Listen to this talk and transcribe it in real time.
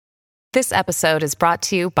This episode is brought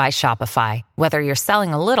to you by Shopify. Whether you're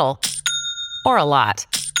selling a little or a lot,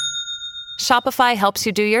 Shopify helps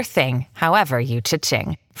you do your thing, however you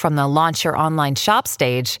cha-ching. From the launch your online shop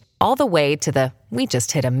stage, all the way to the we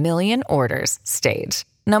just hit 1 million orders stage.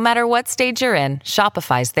 No matter what stage you're in,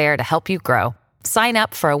 Shopify's there to help you grow. Sign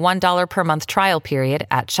up for a $1 per month trial period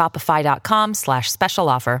at shopify.com/special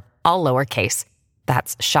offer, all lowercase.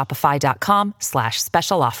 That's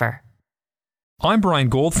shopify.com/special offer. I'm Brian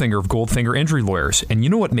Goldfinger of Goldfinger Injury Lawyers, and you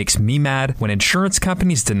know what makes me mad? When insurance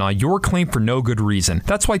companies deny your claim for no good reason.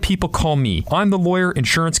 That's why people call me. I'm the lawyer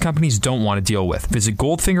insurance companies don't want to deal with. Visit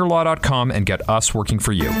goldfingerlaw.com and get us working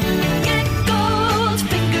for you. Get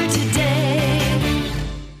Goldfinger today.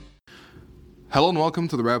 Hello and welcome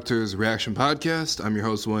to the Raptors Reaction Podcast. I'm your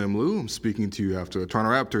host, William Liu. I'm speaking to you after the Toronto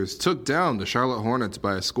Raptors took down the Charlotte Hornets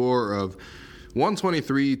by a score of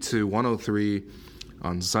 123-103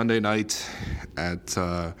 on Sunday night at,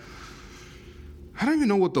 I don't even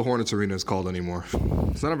know what the Hornets arena is called anymore.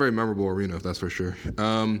 It's not a very memorable arena, that's for sure.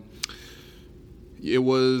 It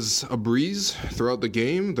was a breeze throughout the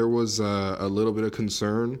game. There was a little bit of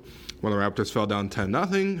concern when the Raptors fell down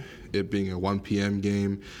 10-0, it being a 1 p.m.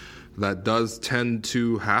 game. That does tend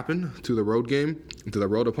to happen to the road game, to the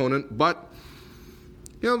road opponent. But,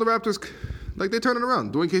 you know, the Raptors, they turn it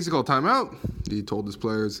around. Dwayne Casey called timeout. He told his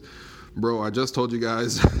players, bro, I just told you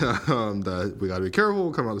guys that we got to be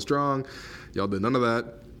careful, come out strong. Y'all did none of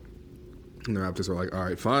that. And the Raptors were like, all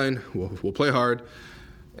right, fine, we'll play hard.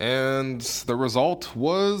 And the result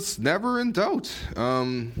was never in doubt.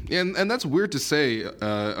 And that's weird to say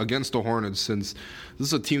against the Hornets, since this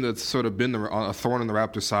is a team that's sort of been a thorn in the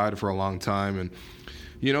Raptors' side for a long time. And,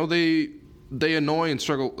 you know, they annoy and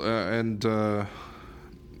struggle,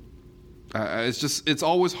 it's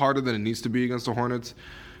always harder than it needs to be against the Hornets.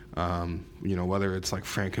 You know, whether it's like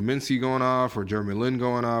Frank Kaminsky going off or Jeremy Lin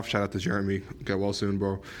going off. Shout out to Jeremy. Get well soon,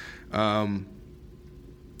 bro.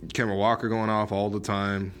 Kemba Walker going off all the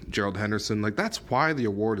time. Gerald Henderson. That's why the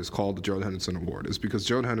award is called the Gerald Henderson Award, is because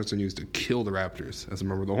Gerald Henderson used to kill the Raptors as a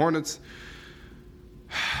member of the Hornets.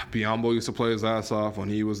 Biyombo used to play his ass off when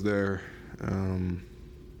he was there.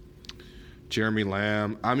 Jeremy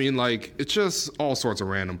Lamb. I mean, it's just all sorts of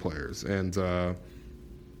random players. And,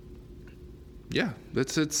 yeah,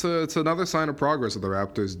 it's another sign of progress that the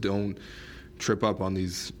Raptors don't trip up on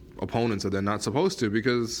these opponents that they're not supposed to,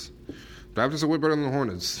 because the Raptors are way better than the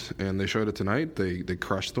Hornets, and they showed it tonight. They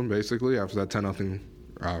crushed them, basically, after that 10-0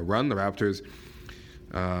 run. The Raptors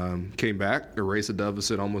came back, erased the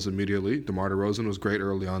deficit almost immediately. DeMar DeRozan was great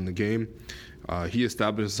early on in the game. He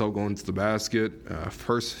established himself going to the basket.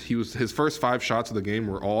 His first 5 shots of the game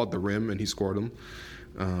were all at the rim, and he scored them.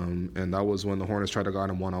 And that was when the Hornets tried to guard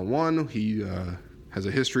him one-on-one. He has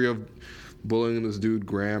a history of bullying this dude,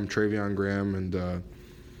 Travion Graham, and,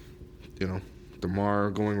 you know,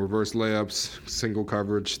 DeMar going reverse layups, single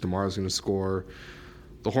coverage. DeMar's going to score.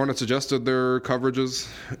 The Hornets adjusted their coverages.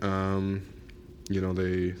 You know,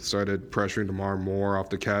 they started pressuring DeMar more off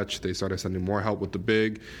the catch. They started sending more help with the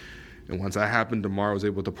big. And once that happened, DeMar was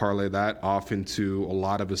able to parlay that off into a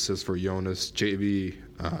lot of assists for Jonas, JV,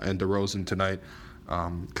 and DeRozan tonight.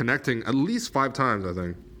 Connecting at least 5 times, I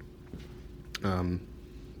think.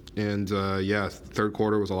 Third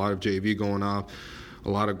quarter was a lot of JV going off, a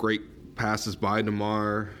lot of great passes by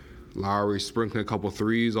DeMar. Lowry sprinkling a couple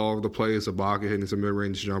threes all over the place. Ibaka hitting some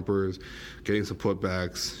mid-range jumpers, getting some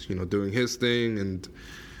putbacks, you know, doing his thing. And,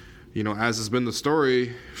 you know, as has been the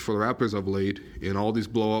story for the Raptors of late, in all these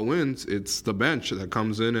blowout wins, it's the bench that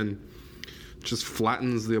comes in and just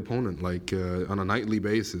flattens the opponent, on a nightly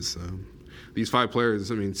basis. These 5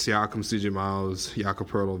 players, I mean, Siakam, CJ Miles, Jakob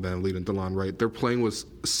Poeltl, Van Vliet, and DeLon Wright, they're playing with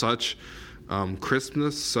such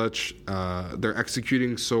crispness, they're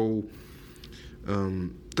executing so,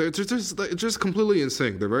 they're just completely in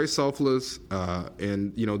sync. They're very selfless,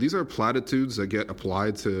 and, you know, these are platitudes that get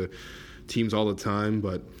applied to teams all the time,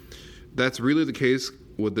 but that's really the case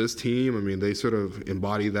with this team. I mean, they sort of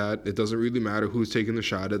embody that. It doesn't really matter who's taking the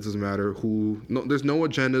shot. It doesn't matter there's no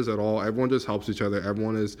agendas at all. Everyone just helps each other.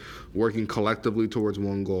 Everyone is working collectively towards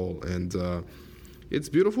one goal. And it's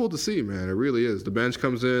beautiful to see, man. It really is. The bench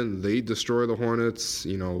comes in. They destroy the Hornets.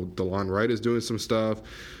 You know, DeLon Wright is doing some stuff.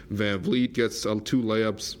 Van Vliet gets 2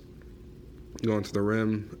 layups going to the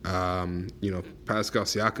rim. Pascal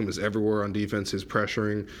Siakam is everywhere on defense. His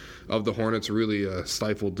pressuring of the Hornets really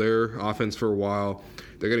stifled their offense for a while.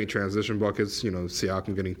 They're getting transition buckets. You know,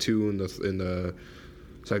 Siakam getting 2 in the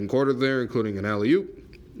second quarter there, including an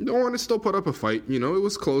alley-oop. The Hornets still put up a fight. You know, it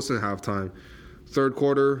was close in halftime. Third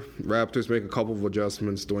quarter, Raptors make a couple of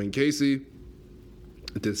adjustments. Dwayne Casey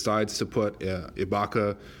decides to put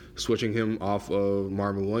Ibaka switching him off of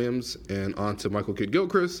Marvin Williams and onto Michael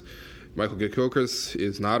Kidd-Gilchrist. Michael Kidd-Gilchrist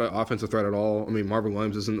is not an offensive threat at all. I mean, Marvin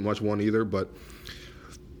Williams isn't much one either, but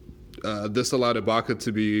this allowed Ibaka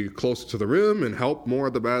to be closer to the rim and help more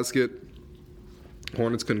at the basket.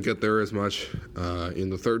 Hornets couldn't get there as much in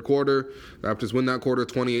the third quarter. Raptors win that quarter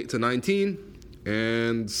 28-19.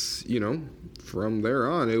 And, you know, from there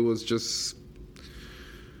on, it was just...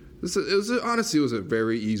 Honestly, it was a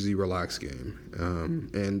very easy, relaxed game.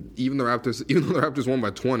 And even though the Raptors won by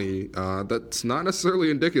 20, that's not necessarily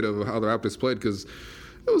indicative of how the Raptors played, because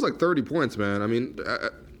it was like 30 points, man. I mean,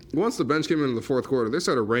 once the bench came into the fourth quarter, they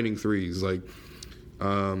started raining threes. Like,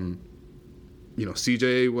 you know,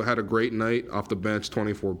 CJ had a great night off the bench,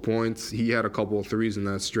 24 points. He had a couple of threes in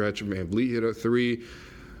that stretch. Van Vliet hit a three.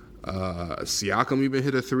 Siakam even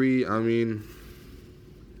hit a three. I mean,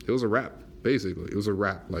 it was a wrap, basically. It was a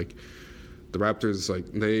wrap. Like, the Raptors, like,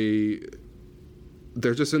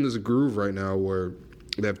 they're just in this groove right now where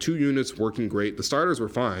they have two units working great. The starters were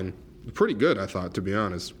fine. Pretty good, I thought, to be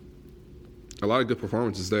honest. A lot of good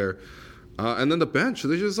performances there. And then the bench,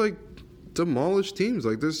 they just, like, demolished teams.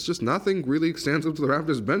 Like, there's just nothing really stands up to the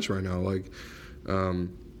Raptors bench right now. Like,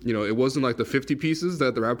 you know, it wasn't like the 50 pieces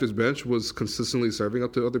that the Raptors bench was consistently serving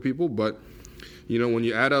up to other people, but, you know, when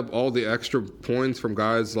you add up all the extra points from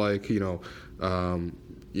guys like, you know,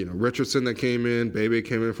 Richardson that came in, Bebe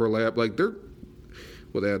came in for a layup, like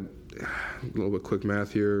they had a little bit quick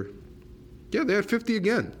math here. Yeah, they had 50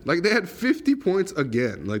 again. Like, they had 50 points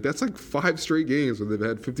again. Like, that's like 5 straight games where they've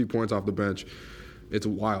had 50 points off the bench. It's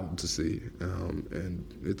wild to see. And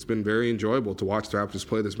it's been very enjoyable to watch the Raptors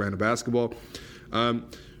play this brand of basketball.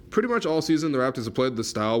 Pretty much all season, the Raptors have played the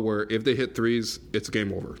style where if they hit threes, it's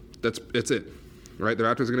game over. It's it, right? The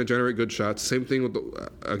Raptors are going to generate good shots. Same thing with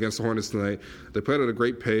against the Hornets tonight. They played at a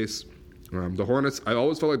great pace. The Hornets, I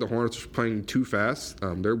always felt like the Hornets were playing too fast.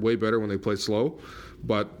 They're way better when they play slow.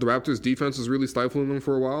 But the Raptors' defense was really stifling them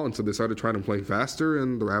for a while, and so they started trying to play faster,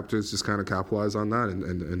 and the Raptors just kind of capitalized on that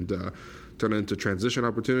and turned it into transition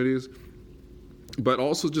opportunities. But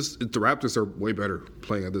also just the Raptors are way better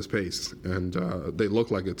playing at this pace, and they look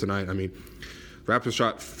like it tonight. I mean, Raptors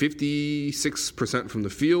shot 56% from the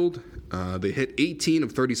field. They hit 18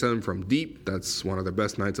 of 37 from deep. That's one of their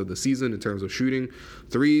best nights of the season in terms of shooting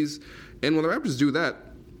threes. And when the Raptors do that,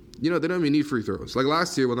 you know, they don't even need free throws. Like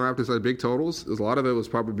last year when the Raptors had big totals, a lot of it was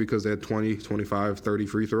probably because they had 20, 25, 30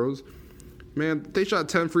 free throws. Man, they shot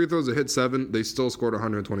 10 free throws, they hit 7. They still scored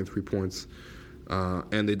 123 points.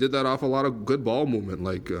 And they did that off a lot of good ball movement.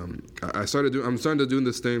 Like I'm starting to do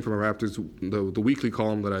this thing for my Raptors, the weekly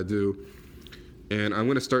column that I do. And I'm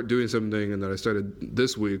going to start doing something that I started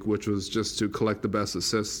this week, which was just to collect the best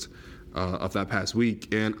assists of that past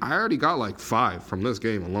week. And I already got like 5 from this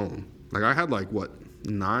game alone. Like I had like,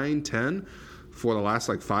 9, 10 for the last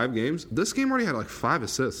like 5 games. This game already had like 5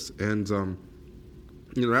 assists. And, you know,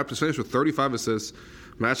 the Raptors finished with 35 assists,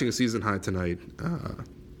 matching a season high tonight.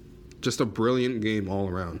 Just a brilliant game all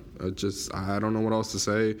around. I don't know what else to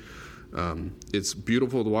say. It's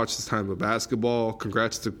beautiful to watch this time of basketball.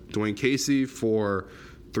 Congrats to Dwayne Casey for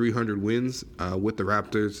 300 wins with the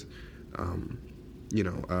Raptors.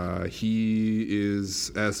 He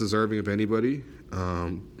is as deserving of anybody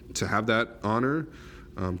to have that honor,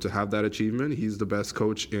 to have that achievement. He's the best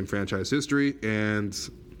coach in franchise history, and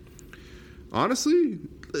honestly,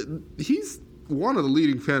 he's one of the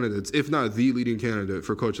leading candidates, if not the leading candidate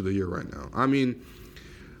for Coach of the Year right now. I mean,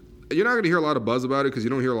 you're not going to hear a lot of buzz about it because you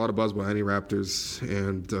don't hear a lot of buzz about any Raptors.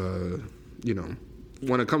 And,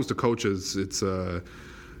 when it comes to coaches, it's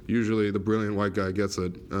usually the brilliant white guy gets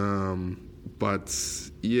it.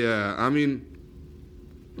 But, yeah, I mean,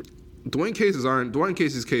 Dwayne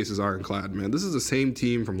Casey's case is ironclad, man. This is the same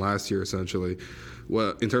team from last year, essentially,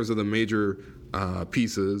 in terms of the major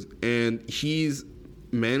pieces. And he's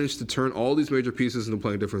managed to turn all these major pieces into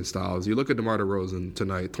playing different styles. You look at DeMar DeRozan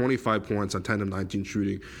tonight, 25 points on 10 of 19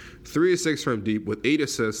 shooting, 3 of 6 from deep with 8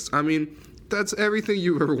 assists. I mean, that's everything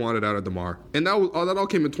you ever wanted out of DeMar. And that all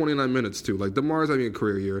came in 29 minutes, too. Like, DeMar's having a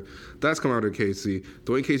career year. That's come out of Casey.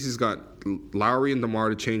 Dwayne Casey's got Lowry and DeMar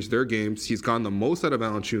to change their games. He's gotten the most out of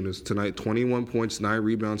Valanciunas tonight, 21 points, 9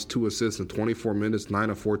 rebounds, 2 assists in 24 minutes, 9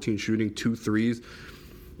 of 14 shooting, 2 threes.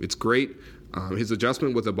 It's great. His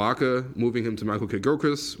adjustment with Ibaka, moving him to Michael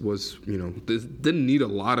Kidd-Gilchrist was, didn't need a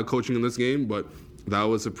lot of coaching in this game, but that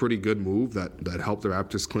was a pretty good move that helped the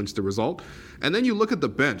Raptors clinch the result. And then you look at the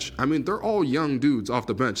bench. I mean, they're all young dudes off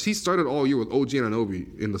the bench. He started all year with OG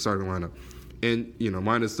Anunoby in the starting lineup. And,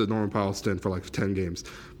 minus the Norman Powell stint for like 10 games.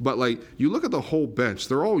 But, you look at the whole bench.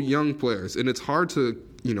 They're all young players, and it's hard to,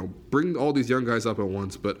 bring all these young guys up at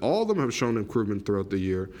once. But all of them have shown improvement throughout the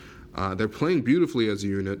year. They're playing beautifully as a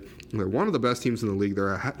unit. They're one of the best teams in the league.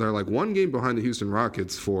 They're like one game behind the Houston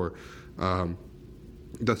Rockets for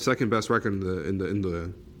the second best record in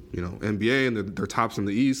the NBA, and they're tops in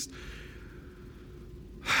the East.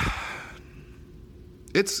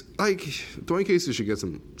 It's like Dwayne Casey should get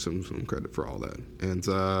some credit for all that.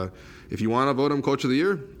 And if you want to vote him Coach of the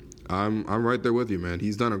Year, I'm right there with you, man.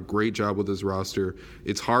 He's done a great job with his roster.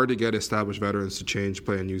 It's hard to get established veterans to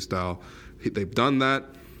play a new style. They've done that,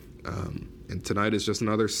 and tonight is just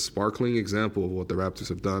another sparkling example of what the Raptors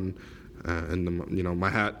have done. My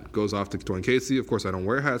hat goes off to Dwayne Casey. Of course, I don't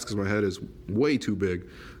wear hats because my head is way too big.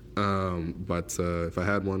 But if I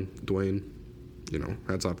had one, Dwayne,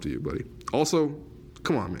 hats off to you, buddy. Also,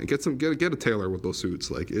 come on, man, get a tailor with those suits.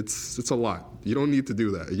 Like it's a lot. You don't need to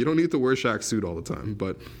do that. You don't need to wear Shaq's suit all the time.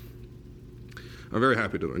 But I'm very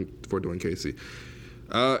happy for Dwayne Casey.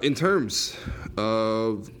 In terms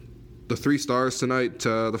of the 3 stars tonight,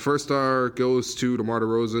 the first star goes to DeMar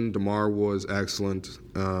DeRozan. DeMar was excellent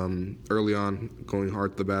early on, going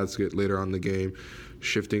hard to the basket. Later on in the game,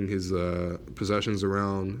 shifting his possessions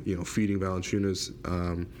around, feeding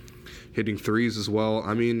Valanciunas, hitting threes as well.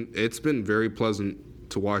 I mean, it's been very pleasant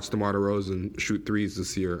to watch DeMar DeRozan shoot threes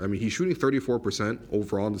this year. I mean, he's shooting 34%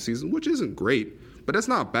 overall in the season, which isn't great, but that's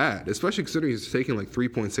not bad, especially considering he's taking like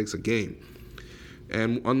 3.6 a game.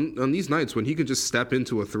 And on these nights when he can just step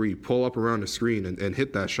into a three, pull up around the screen and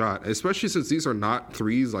hit that shot, especially since these are not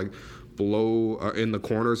threes like below in the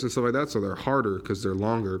corners and stuff like that, so they're harder because they're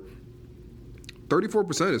longer.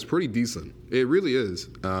 34% is pretty decent. It really is,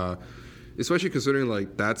 especially considering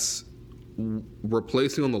like that's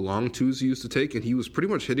replacing on the long twos he used to take, and he was pretty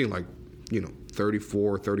much hitting like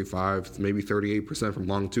 34, 35, maybe 38% from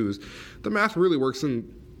long twos. The math really works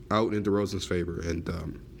out in DeRozan's favor, and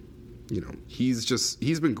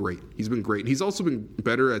he's been great. He's been great. He's also been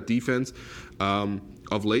better at defense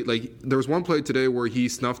of late. Like there was one play today where he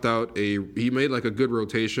snuffed out he made like a good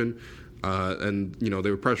rotation, and they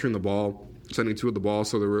were pressuring the ball, sending 2 of the ball,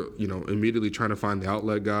 so they were immediately trying to find the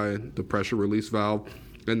outlet guy, the pressure release valve.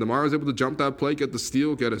 And DeMar was able to jump that play, get the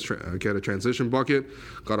steal, get a transition bucket,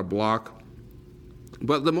 got a block.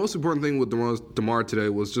 But the most important thing with DeMar today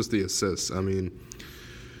was just the assists. I mean,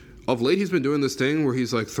 of late he's been doing this thing where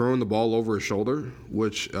he's like throwing the ball over his shoulder,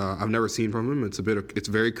 which I've never seen from him. It's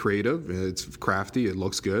very creative, it's crafty, it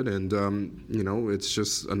looks good, and it's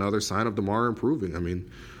just another sign of DeMar improving. I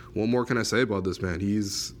mean, what more can I say about this man?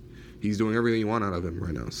 He's doing everything you want out of him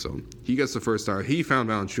right now. So he gets the first star. He found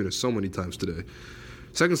Valanciunas so many times today.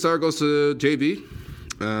 Second star goes to JV.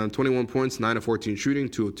 21 points, 9 of 14 shooting,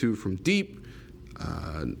 2 of 2 from deep.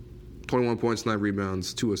 21 points, 9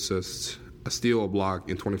 rebounds, 2 assists, a steal, a block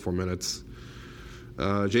in 24 minutes.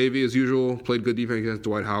 JV, as usual, played good defense against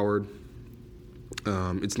Dwight Howard.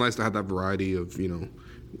 It's nice to have that variety of,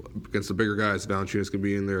 against the bigger guys. Valanciunas can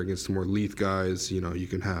be in there. Against the more length guys, you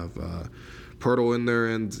can have Pirtle in there.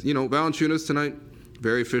 And, Valanciunas tonight,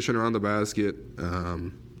 very efficient around the basket.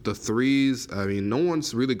 The threes, I mean, no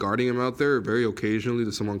one's really guarding him out there. Very occasionally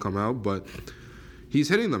does someone come out, but he's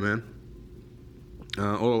hitting them, man.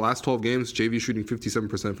 Over the last 12 games, JV shooting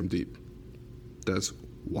 57% from deep. That's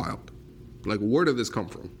wild. Like, where did this come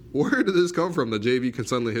from? Where did this come from that JV can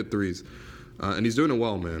suddenly hit threes? And he's doing it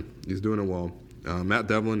well, man. He's doing it well. Matt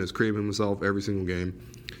Devlin is creating himself every single game.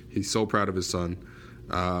 He's so proud of his son.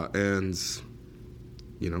 And,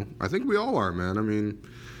 I think we all are, man. I mean,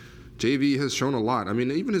 JV has shown a lot. I mean,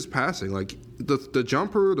 even his passing, like the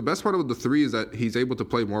jumper, the best part of the three is that he's able to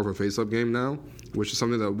play more of a face-up game now, which is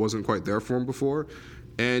something that wasn't quite there for him before.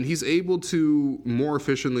 And he's able to more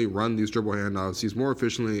efficiently run these dribble handoffs. He's more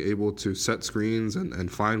efficiently able to set screens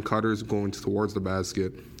and find cutters going towards the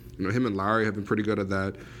basket. Him and Lowry have been pretty good at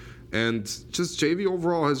that. And just JV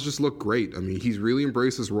overall has just looked great. I mean, he's really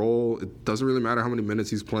embraced his role. It doesn't really matter how many minutes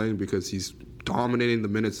he's playing because he's dominating the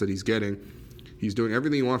minutes that he's getting. He's doing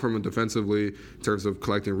everything you want from him defensively in terms of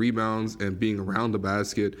collecting rebounds and being around the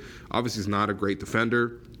basket. Obviously, he's not a great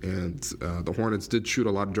defender, and the Hornets did shoot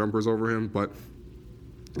a lot of jumpers over him, but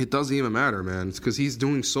it doesn't even matter, man. It's because he's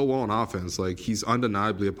doing so well on offense. Like, he's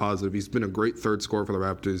undeniably a positive. He's been a great third scorer for the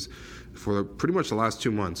Raptors for pretty much the last 2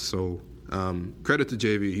 months. So credit to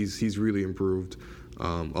JV. He's really improved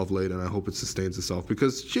of late, and I hope it sustains itself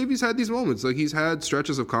because JV's had these moments. Like, he's had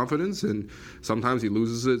stretches of confidence, and sometimes he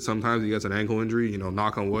loses it. Sometimes he gets an ankle injury,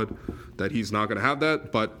 knock on wood, that he's not going to have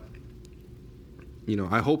that. But,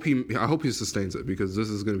 I hope he sustains it because this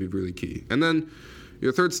is going to be really key. And then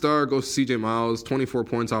your third star goes to CJ Miles, 24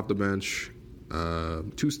 points off the bench,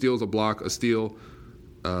 2 steals, a block, a steal.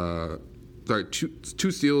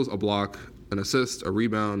 Two steals, a block, an assist, a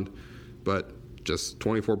rebound. But just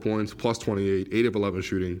 24 points, plus 28, 8 of 11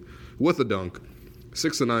 shooting with a dunk,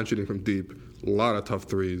 6 of 9 shooting from deep, a lot of tough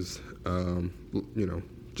threes.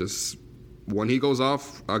 Just when he goes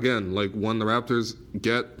off, again, like when the Raptors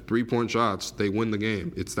get 3-point shots, they win the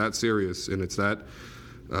game. It's that serious, and it's that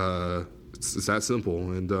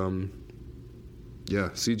simple. And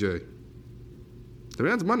CJ, the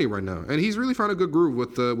man's money right now, and he's really found a good groove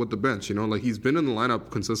with the bench. Like he's been in the lineup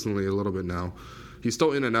consistently a little bit now. He's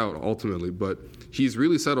still in and out ultimately, but he's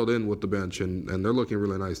really settled in with the bench, and they're looking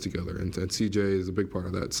really nice together. And CJ is a big part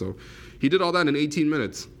of that. So he did all that in 18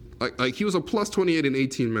 minutes. Like he was a plus 28 in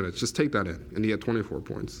 18 minutes. Just take that in, and he had 24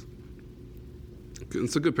 points.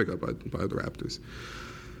 It's a good pickup by the Raptors.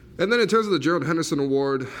 And then in terms of the Gerald Henderson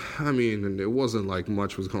Award, I mean, it wasn't like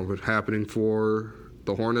much was happening for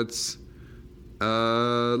the Hornets.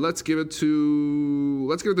 Let's give it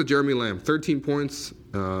to Jeremy Lamb. 13 points,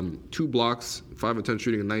 2 blocks, 5 of 10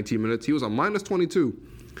 shooting in 19 minutes. He was on minus 22,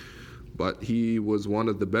 but he was one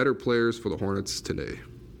of the better players for the Hornets today.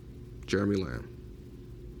 Jeremy Lamb.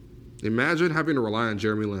 Imagine having to rely on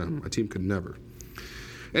Jeremy Lamb. My team could never.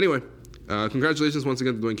 Anyway, congratulations once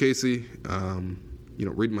again to Dwayne Casey.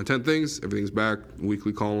 Reading my 10 things. Everything's back.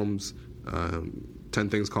 Weekly columns. 10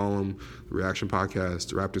 Things column, the Reaction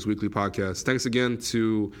Podcast, Raptors Weekly Podcast. Thanks again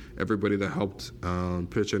to everybody that helped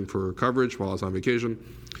pitch in for coverage while I was on vacation.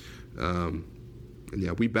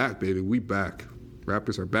 We back, baby. We back.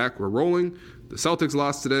 Raptors are back. We're rolling. The Celtics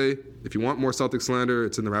lost today. If you want more Celtics slander,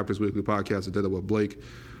 it's in the Raptors Weekly Podcast. I did that with Blake.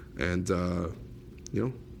 And,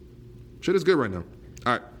 shit is good right now.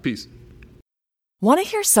 All right, peace. Want to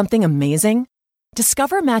hear something amazing?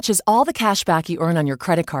 Discover matches all the cash back you earn on your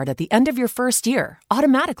credit card at the end of your first year,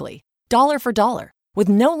 automatically, dollar for dollar, with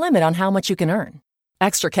no limit on how much you can earn.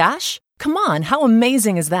 Extra cash? Come on, how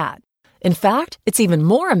amazing is that? In fact, it's even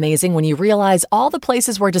more amazing when you realize all the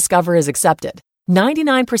places where Discover is accepted.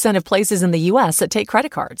 99% of places in the U.S. that take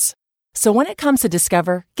credit cards. So when it comes to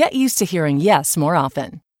Discover, get used to hearing yes more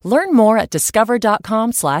often. Learn more at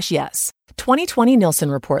discover.com/yes. 2020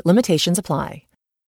 Nielsen Report limitations apply.